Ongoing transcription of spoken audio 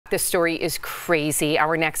This story is crazy.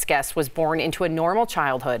 Our next guest was born into a normal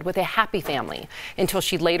childhood with a happy family until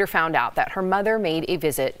she later found out that her mother made a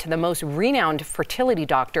visit to the most renowned fertility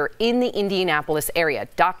doctor in the Indianapolis area,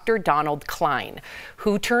 Dr. Donald Cline,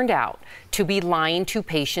 who turned out to be lying to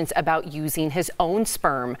patients about using his own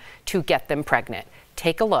sperm to get them pregnant.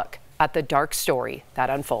 Take a look at the dark story that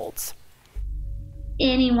unfolds.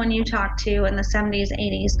 Anyone you talk to in the 70s,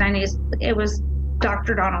 80s, 90s, it was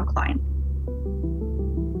Dr. Donald Cline.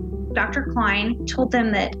 Dr. Cline told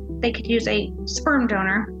them that they could use a sperm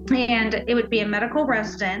donor and it would be a medical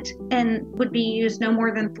resident and would be used no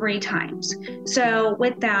more than 3 times. So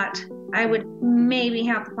with that, I would maybe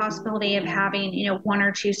have the possibility of having, 1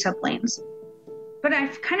 or 2 siblings. But I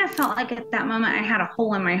kind of felt like at that moment I had a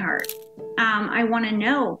hole in my heart. I want to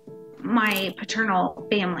know my paternal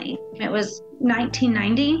family. It was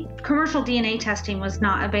 1990. Commercial DNA testing was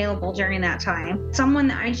not available during that time. Someone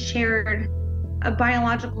that I shared a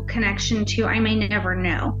biological connection to, I may never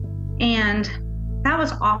know. And that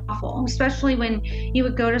was awful, especially when you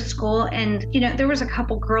would go to school and, there was a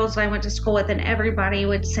couple girls that I went to school with and everybody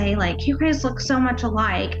would say like, you guys look so much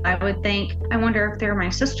alike. I would think, I wonder if they're my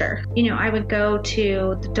sister. I would go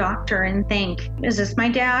to the doctor and think, is this my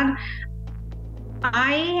dad?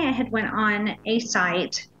 I had went on a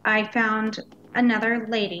site. I found another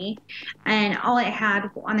lady and all it had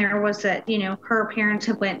on there was that, her parents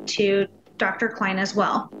had went to Dr. Cline as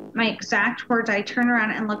well. My exact words, I turned around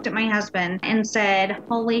and looked at my husband and said,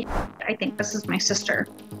 holy, I think this is my sister.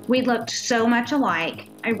 We looked so much alike.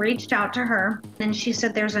 I reached out to her and she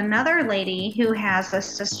said, there's another lady who has a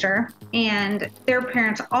sister and their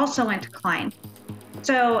parents also went to Cline.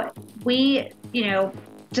 So we,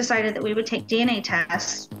 decided that we would take DNA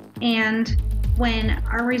tests. And when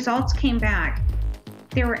our results came back,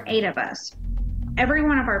 there were 8 of us. Every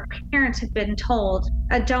one of our parents had been told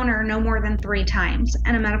a donor no more than 3 times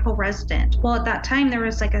and a medical resident. Well, at that time, there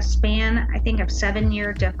was like a span, I think, of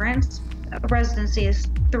 7-year difference. Residency is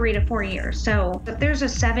 3 to 4 years. So if there's a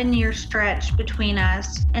 7-year stretch between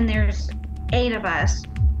us and there's 8 of us,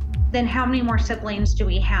 then how many more siblings do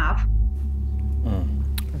we have?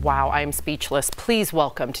 Wow, I am speechless. Please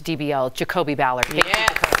welcome to DBL, Jacoba Ballard. Thank you,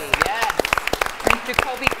 Jacoby. Yes.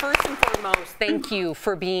 Jacoby, first and foremost, thank you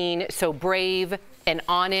for being so brave and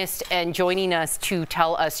honest and joining us to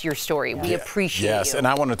tell us your story. We appreciate you. Yes, and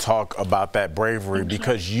I want to talk about that bravery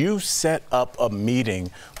because you set up a meeting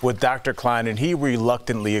with Dr. Cline and he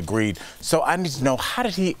reluctantly agreed. So I need to know, how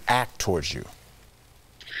did he act towards you?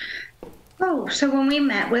 Oh, so when we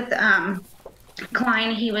met with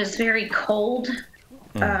Cline, he was very cold.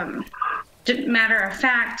 Matter of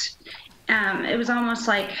fact, it was almost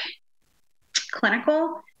like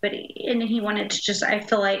clinical, and he wanted to just, I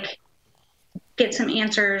feel like, get some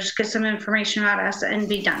answers, get some information about us and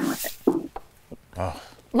be done with it. Oh.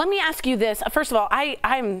 Let me ask you this. First of all,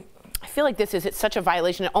 I feel like it's such a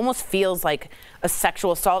violation. It almost feels like a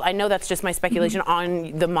sexual assault. I know that's just my speculation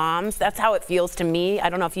on the moms. That's how it feels to me. I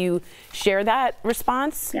don't know if you share that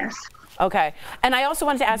response. Yes. Okay. And I also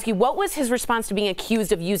wanted to ask you, what was his response to being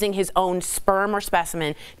accused of using his own sperm or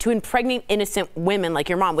specimen to impregnate innocent women like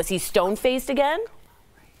your mom? Was he stone-faced again?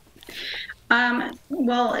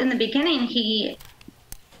 Well, in the beginning, he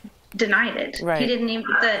denied it. Right. He didn't even,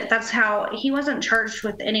 that's how, he wasn't charged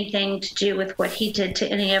with anything to do with what he did to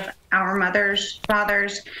any of our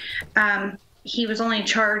fathers. He was only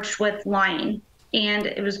charged with lying, and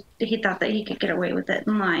he thought that he could get away with it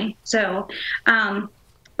and lie. So,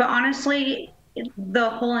 but honestly, the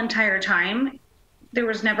whole entire time, there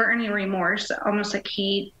was never any remorse, almost like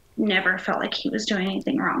he never felt like he was doing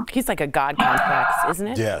anything wrong. He's like a God complex, isn't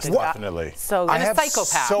it? Yes, definitely. So I have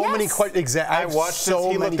psychopath. So many questions. Exactly. I watched this.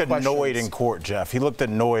 He looked annoyed in court, Jeff. He looked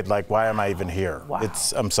annoyed, like, why am I even here? Wow.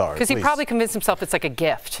 I'm sorry. Because he probably convinced himself it's like a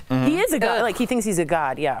gift. He is a God. Like, he thinks he's a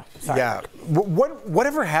God. Yeah. Sorry. Yeah.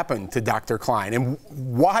 Whatever happened to Dr. Cline, and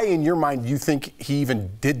why, in your mind, do you think he even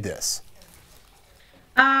did this?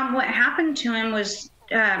 What happened to him was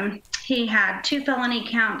he had 2 felony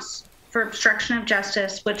counts for obstruction of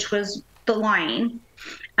justice, which was the lying,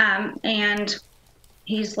 and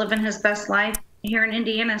he's living his best life here in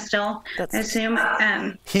Indiana still, I assume.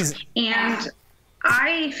 And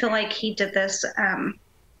I feel like he did this.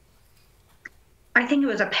 I think it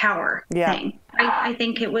was a power thing. I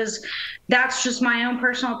think that's just my own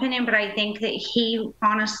personal opinion, but I think that he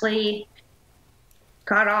honestly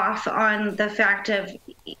got off on the fact of,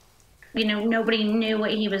 nobody knew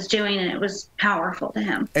what he was doing, and it was powerful to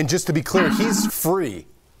him. And just to be clear, he's free.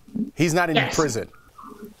 He's not in prison.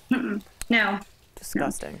 No.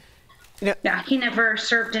 Disgusting. Yeah, he never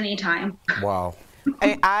served any time. Wow.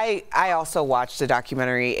 I also watched the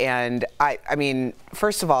documentary, and I mean,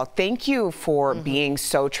 first of all, thank you for being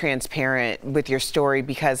so transparent with your story,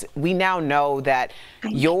 because we now know that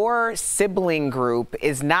your sibling group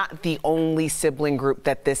is not the only sibling group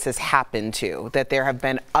that this has happened to, that there have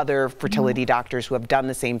been other fertility doctors who have done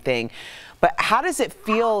the same thing. But how does it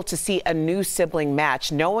feel to see a new sibling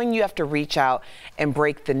match, knowing you have to reach out and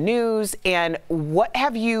break the news? And what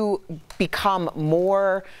have you become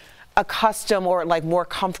more accustomed or like more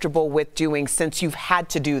comfortable with doing since you've had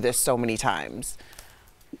to do this so many times?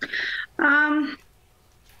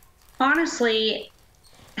 Honestly,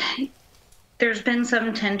 there's been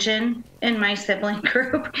some tension in my sibling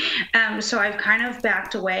group, so I've kind of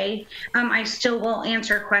backed away. I still will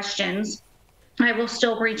answer questions. I will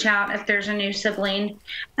still reach out if there's a new sibling.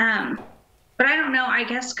 But I don't know, I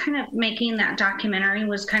guess kind of making that documentary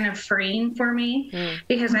was kind of freeing for me,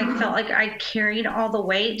 because I felt like I carried all the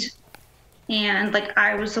weight, and like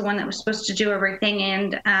I was the one that was supposed to do everything.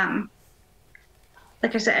 And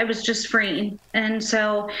like I said, it was just freeing. And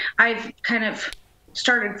so I've kind of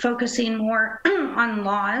started focusing more on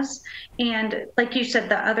laws. And like you said,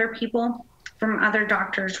 the other people from other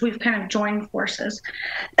doctors, we've kind of joined forces.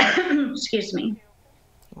 Excuse me.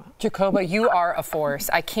 Jacoba, you are a force.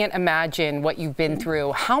 I can't imagine what you've been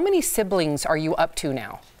through. How many siblings are you up to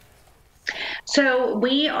now? So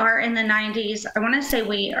we are in the 90s. I want to say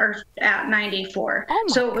we are at 94. Oh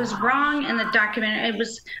my so it was wrong in the document. It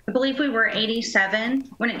was, I believe we were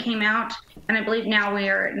 87 when it came out, and I believe now we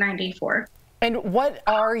are at 94. And what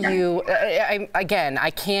are you, again,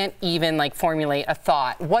 I can't even like formulate a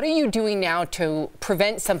thought. What are you doing now to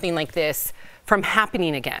prevent something like this from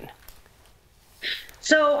happening again?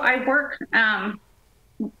 So I work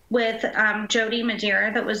with Jody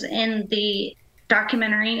Madeira, that was in the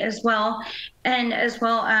documentary as well, and as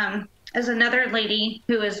well as another lady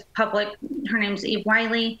who is public. Her name's Eve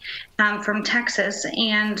Wiley from Texas,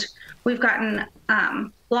 and we've gotten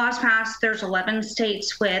laws passed. There's 11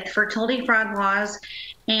 states with fertility fraud laws,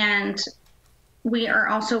 and we are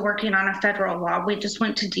also working on a federal law. We just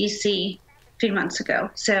went to DC a few months ago.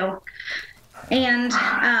 So, and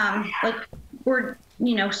like we're,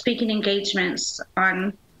 you know, speaking engagements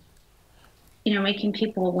on, you know, making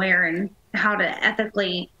people aware and how to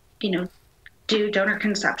ethically, you know, do donor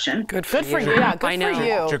conception. Good for you. Yeah, good for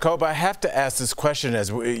you. Jacoba, I have to ask this question as,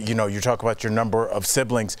 you know, you talk about your number of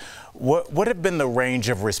siblings. What have been the range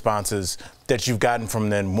of responses that you've gotten from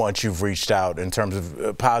them once you've reached out in terms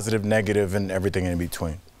of positive, negative, and everything in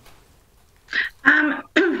between?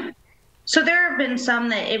 So there have been some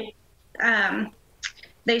that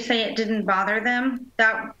they say it didn't bother them.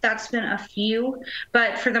 That's been a few,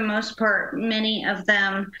 but for the most part, many of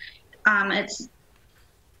them, it's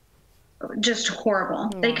just horrible.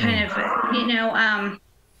 They kind of, you know,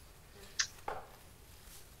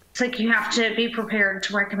 it's like you have to be prepared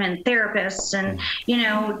to recommend therapists and, you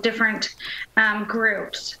know, different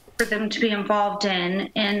groups for them to be involved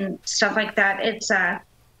in and stuff like that.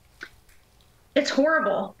 It's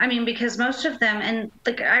horrible. I mean, because most of them, and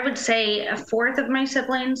like I would say a fourth of my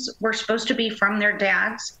siblings were supposed to be from their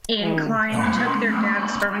dads, and Cline took their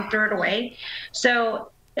dad's sperm and threw it away.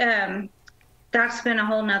 So that's been a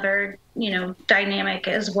whole nother, you know, dynamic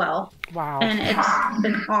as well. Wow. And it's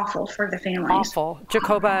been awful for the families. Awful.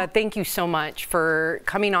 Jacoba, thank you so much for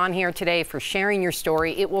coming on here today, for sharing your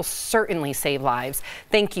story. It will certainly save lives.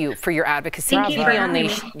 Thank you for your advocacy. Thank you for having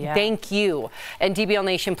me. Yeah. Thank you. And DBL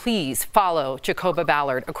Nation, please follow Jacoba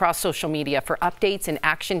Ballard across social media for updates and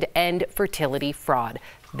action to end fertility fraud.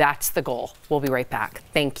 That's the goal. We'll be right back.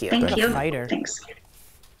 Thank you. Thank you. Fighter. Thanks.